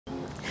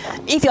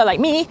If you're like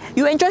me,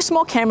 you enjoy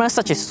small cameras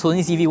such as Sony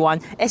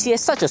ZV-1 as it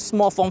has such a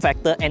small form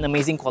factor and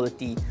amazing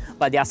quality.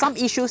 But there are some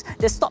issues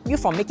that stop you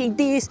from making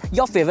this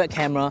your favorite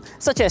camera,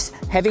 such as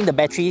having the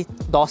battery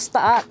door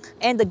stuck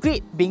and the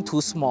grip being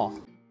too small.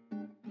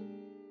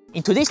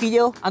 In today's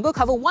video, I'm going to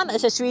cover one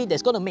accessory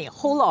that's going to make a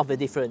whole lot of a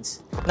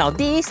difference. Now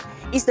this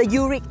is the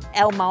UURig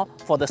L mount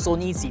for the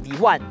Sony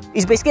ZV-1.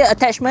 It's basically an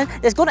attachment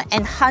that's going to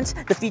enhance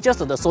the features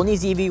of the Sony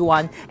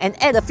ZV-1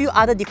 and add a few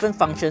other different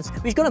functions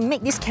which is going to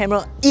make this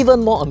camera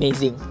even more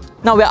amazing.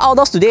 Now we're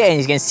outdoors today and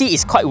as you can see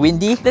it's quite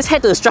windy. Let's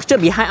head to the structure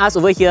behind us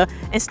over here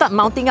and start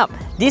mounting up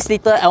this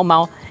little L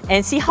mount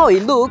and see how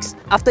it looks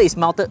after it's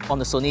mounted on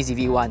the Sony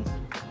ZV-1.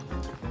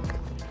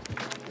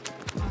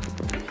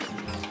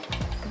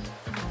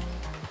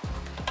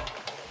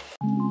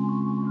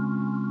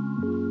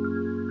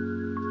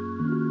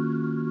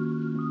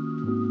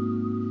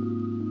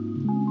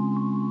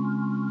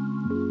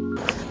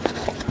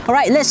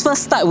 Alright, let's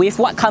first start with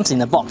what comes in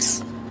the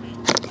box.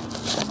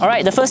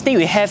 Alright, the first thing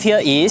we have here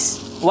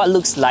is what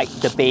looks like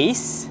the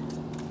base.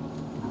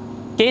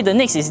 Okay, the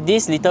next is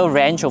this little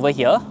wrench over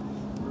here.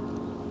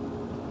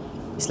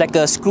 It's like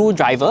a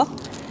screwdriver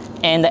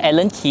and the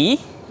Allen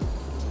key.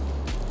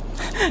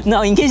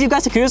 Now, in case you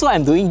guys are curious why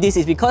I'm doing this,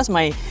 is because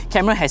my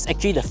camera has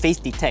actually the face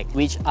detect,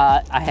 which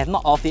I have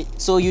not off it.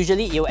 So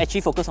usually it will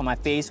actually focus on my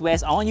face,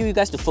 whereas I want you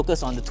guys to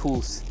focus on the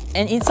tools.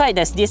 And inside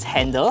there's this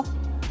handle,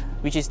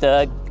 which is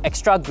the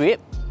extra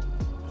grip.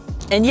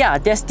 And yeah,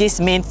 there's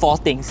these main four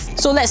things.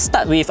 So let's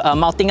start with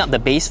mounting up the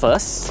base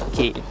first.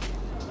 Okay,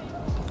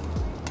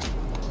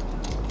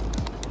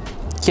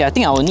 I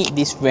think I will need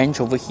this wrench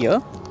over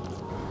here.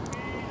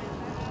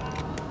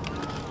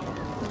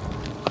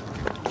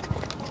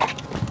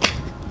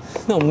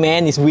 Oh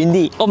man, it's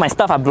windy. All my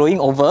stuff are blowing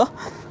over.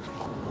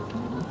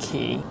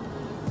 Okay.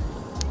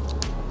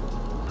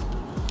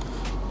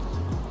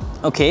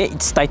 Okay,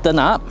 it's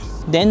tightened up.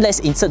 Then let's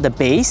insert the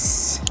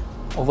base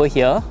over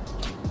here.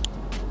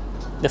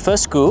 The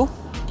first screw,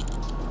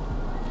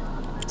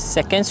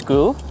 second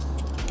screw,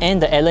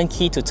 and the Allen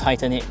key to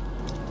tighten it.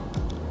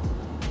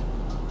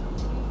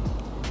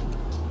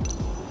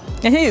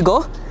 And here you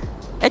go.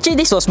 Actually,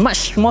 this was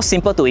much more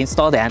simple to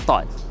install than I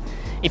thought.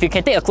 If you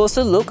can take a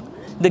closer look,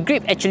 the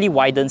grip actually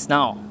widens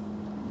now.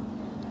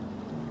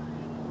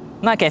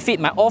 Now I can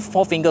fit my all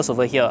four fingers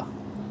over here.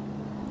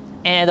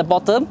 And at the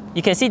bottom,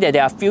 you can see that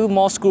there are a few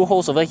more screw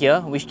holes over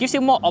here, which gives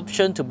you more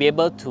option to be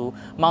able to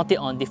mount it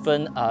on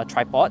different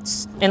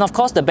tripods. And of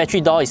course, the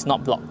battery door is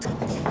not blocked.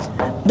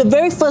 The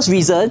very first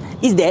reason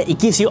is that it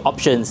gives you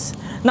options.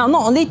 Now,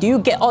 not only do you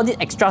get all these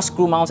extra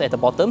screw mounts at the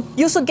bottom,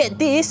 you also get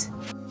this,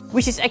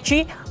 which is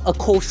actually a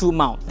cold shoe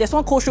mount. There's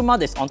one cold shoe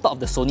mount that's on top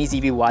of the Sony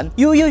ZV-1.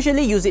 You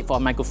usually use it for a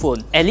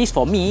microphone, at least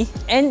for me,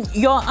 and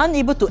you're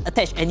unable to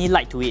attach any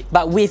light to it.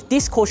 But with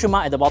this cold shoe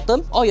mount at the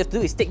bottom, all you have to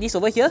do is take this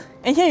over here,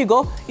 and here you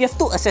go, you have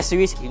two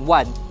accessories in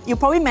one. It'll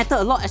probably matter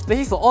a lot,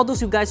 especially for all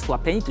those you guys who are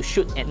planning to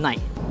shoot at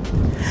night.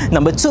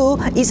 Number two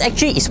is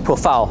actually its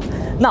profile.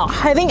 Now,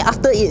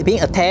 after it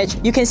being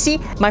attached, you can see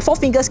my four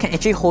fingers can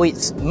actually hold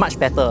it much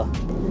better.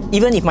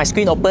 Even if my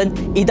screen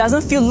open, it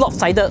doesn't feel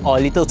lopsided or a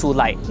little too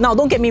light. Now,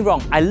 don't get me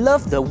wrong, I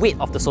love the weight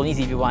of the Sony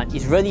ZV-1.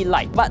 It's really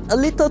light, but a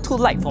little too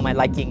light for my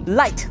liking.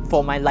 Light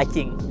for my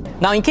liking.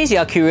 Now, in case you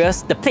are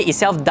curious, the plate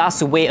itself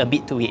does weigh a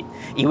bit to it.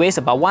 It weighs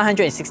about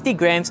 160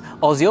 grams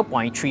or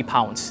 0.3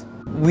 pounds.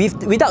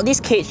 Without this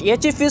cage, it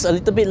actually feels a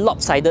little bit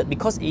lopsided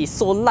because it is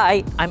so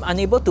light, I'm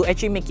unable to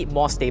actually make it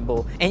more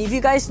stable. And if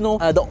you guys know,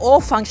 the all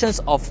functions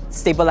of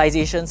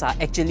stabilizations are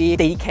actually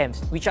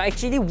Steadicams, which are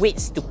actually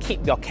weights to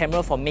keep your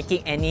camera from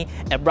making any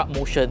abrupt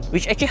motion,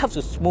 which actually helps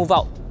to smooth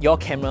out your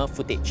camera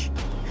footage.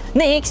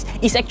 Next,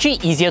 it's actually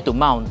easier to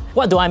mount.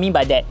 What do I mean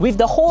by that? With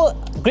the whole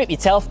grip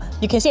itself,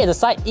 you can see at the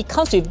side, it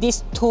comes with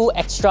this two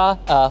extra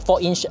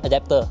 4-inch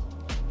adapter,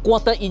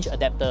 quarter-inch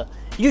adapter.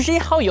 Usually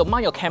how you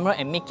mount your camera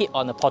and make it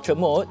on a portrait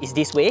mode is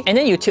this way, and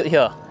then you tilt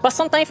here. But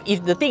sometimes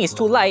if the thing is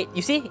too light,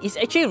 you see, it's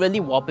actually really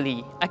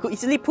wobbly. I could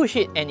easily push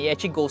it and it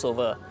actually goes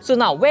over. So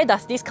now, where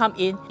does this come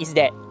in is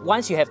that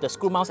once you have the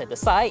screw mounts at the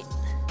side,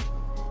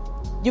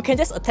 you can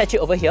just attach it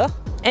over here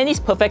and it's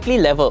perfectly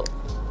level.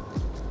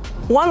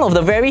 One of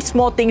the very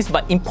small things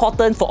but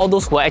important for all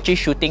those who are actually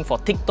shooting for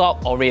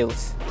TikTok or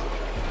Reels.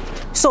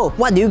 So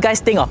what do you guys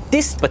think of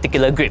this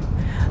particular grip?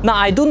 Now,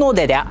 I do know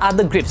that there are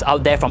other grips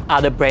out there from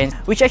other brands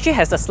which actually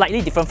has a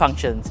slightly different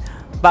functions.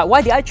 But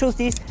why did I choose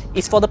this?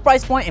 Is for the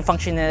price point and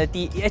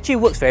functionality, it actually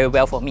works very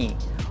well for me.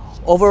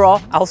 Overall,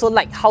 I also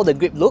like how the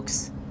grip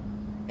looks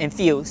and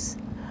feels.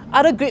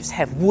 Other grips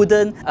have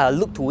wooden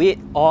look to it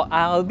or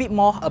are a bit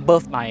more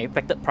above my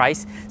expected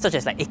price, such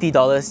as like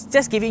 $80,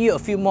 just giving you a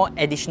few more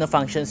additional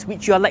functions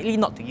which you are likely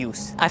not to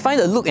use. I find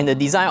the look and the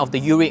design of the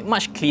UURig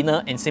much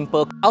cleaner and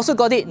simple. I also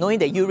got it knowing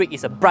that UURig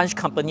is a branch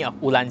company of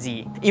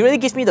Ulanzi. It really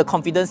gives me the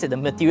confidence that the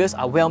materials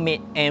are well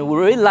made and will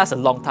really last a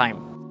long time.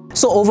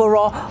 So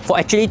overall, for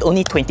actually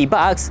only 20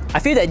 bucks, I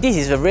feel that this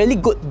is a really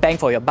good bang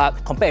for your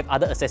buck compared with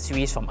other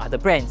accessories from other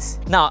brands.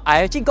 Now,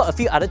 I actually got a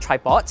few other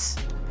tripods.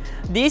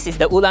 This is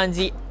the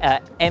Ulanzi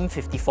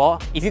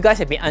M54. If you guys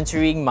have been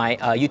answering my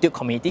YouTube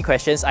community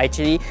questions, I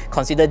actually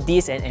considered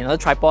this and another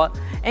tripod.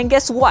 And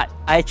guess what?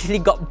 I actually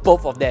got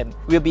both of them.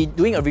 We'll be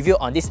doing a review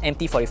on this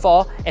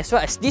MT44 as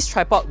well as this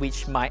tripod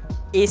which my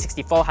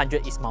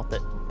A6400 is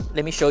mounted.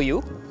 Let me show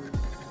you.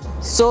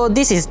 So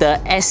this is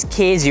the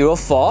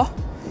SK04.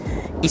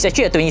 It's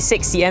actually a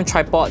 26cm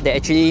tripod that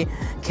actually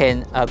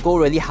can go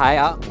really high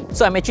up.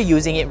 So I'm actually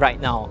using it right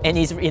now, and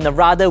it's in a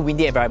rather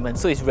windy environment,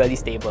 so it's really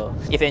stable.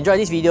 If you enjoyed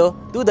this video,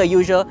 do the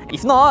usual.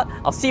 If not,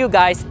 I'll see you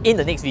guys in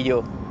the next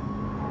video.